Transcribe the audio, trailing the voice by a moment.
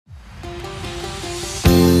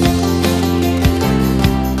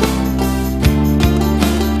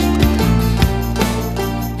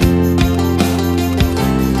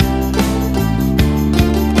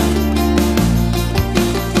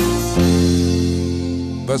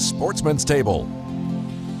The Sportsman's Table.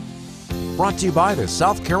 Brought to you by the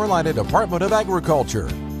South Carolina Department of Agriculture.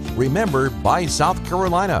 Remember, by South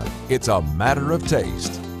Carolina, it's a matter of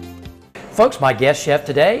taste. Folks, my guest chef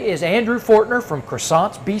today is Andrew Fortner from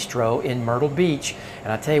Croissant's Bistro in Myrtle Beach.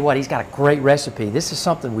 And I tell you what, he's got a great recipe. This is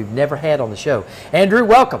something we've never had on the show. Andrew,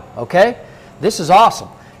 welcome, okay? This is awesome.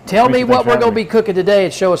 Tell me what we're going to be cooking today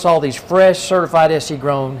and show us all these fresh, certified SC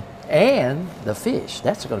grown and the fish.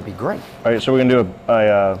 That's going to be great. All right, so we're going to do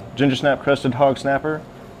a ginger snap crusted hog snapper,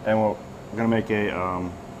 and we're going to make a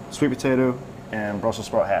sweet potato and Brussels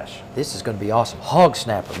sprout hash. This is going to be awesome. Hog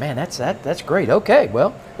snapper, man, that's great. Okay,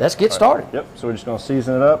 well, let's get started. Yep, so we're just going to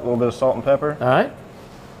season it up, a little bit of salt and pepper. All right.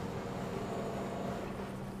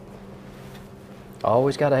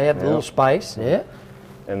 Always got to have a little spice, yeah.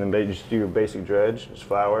 And then just do your basic dredge, just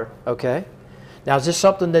flour. Okay. Now, is this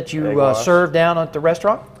something that you serve down at the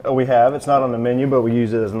restaurant? Oh, we have. It's not on the menu, but we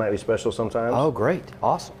use it as a nightly special sometimes. Oh, great.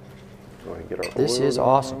 Awesome. Go ahead and get our This oil is going.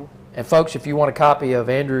 awesome. And folks, if you want a copy of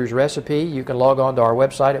Andrew's recipe, you can log on to our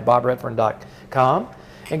website at bobredfern.com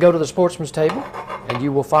and go to the Sportsman's Table, and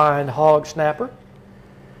you will find hog snapper.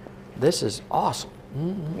 This is awesome.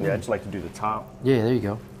 Mm-hmm. Yeah, I just like to do the top. Yeah, there you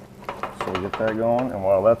go. So we get that going, and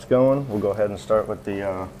while that's going, we'll go ahead and start with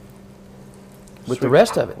the the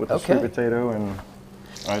rest of it. With the sweet potato. And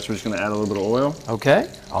all right, so we're just going to add a little bit of oil. Okay,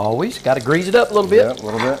 always got to grease it up a little bit. Yeah, a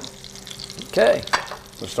little bit. Okay.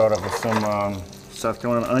 We'll start off with some South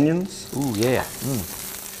Carolina onions. Ooh, yeah.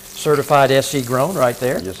 Certified SC grown right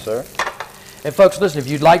there. Yes, sir. And folks, listen, if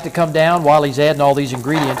you'd like to come down while he's adding all these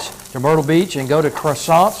ingredients to Myrtle Beach and go to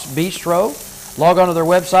Croissant's Bistro, log on to their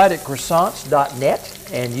website at croissants.net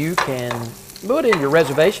and you can put in your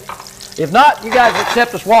reservation. If not, you guys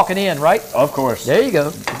accept us walking in, right? Of course. There you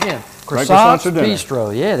go. Again, Croissant's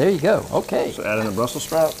Bistro. Yeah, there you go. Okay. So add in the Brussels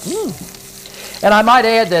sprouts. And I might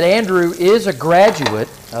add that Andrew is a graduate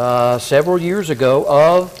several years ago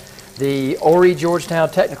of the Horry Georgetown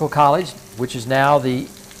Technical College, which is now the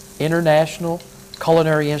International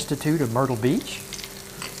Culinary Institute of Myrtle Beach.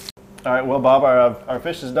 All right, well, Bob, our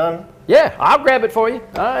fish is done. Yeah, I'll grab it for you.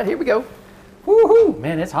 All right, here we go. Woohoo!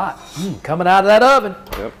 Man, it's hot. Coming out of that oven.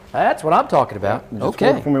 Yep. That's what I'm talking about. Just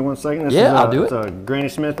Okay. hold for me 1 second. This is I'll do it. It's a Granny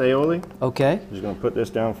Smith aioli. Okay. Just going to put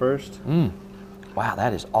this down first. Wow,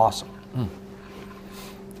 that is awesome.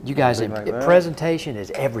 You guys, presentation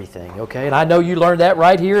is everything, okay? And I know you learned that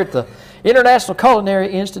right here at the International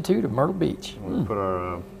Culinary Institute of Myrtle Beach. We'll put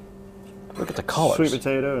our Look at the colors. sweet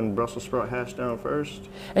potato and Brussels sprout hash down first.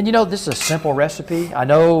 And you know, this is a simple recipe. I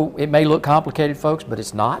know it may look complicated, folks, but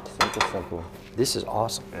it's not. Simple, simple. This is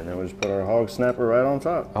awesome. And then we'll just put our hog snapper right on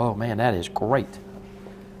top. Oh, man, that is great.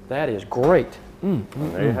 That is great. And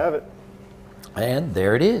there you have it. And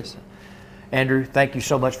there it is. Andrew, thank you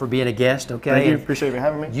so much for being a guest, okay? Thank you. Appreciate you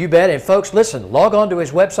having me. You bet. And folks, listen, log on to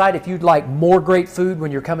his website if you'd like more great food when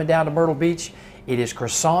you're coming down to Myrtle Beach. It is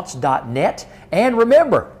croissants.net. And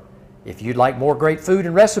remember, if you'd like more great food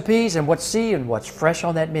and recipes and what's fresh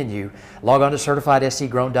on that menu, log on to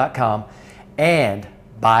certifiedscgrown.com. And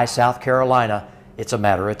by South Carolina, it's a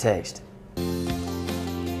matter of taste.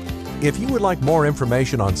 If you would like more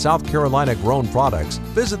information on South Carolina grown products,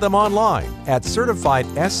 visit them online at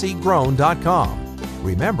certifiedscgrown.com.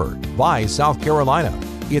 Remember, by South Carolina,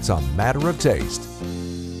 it's a matter of taste.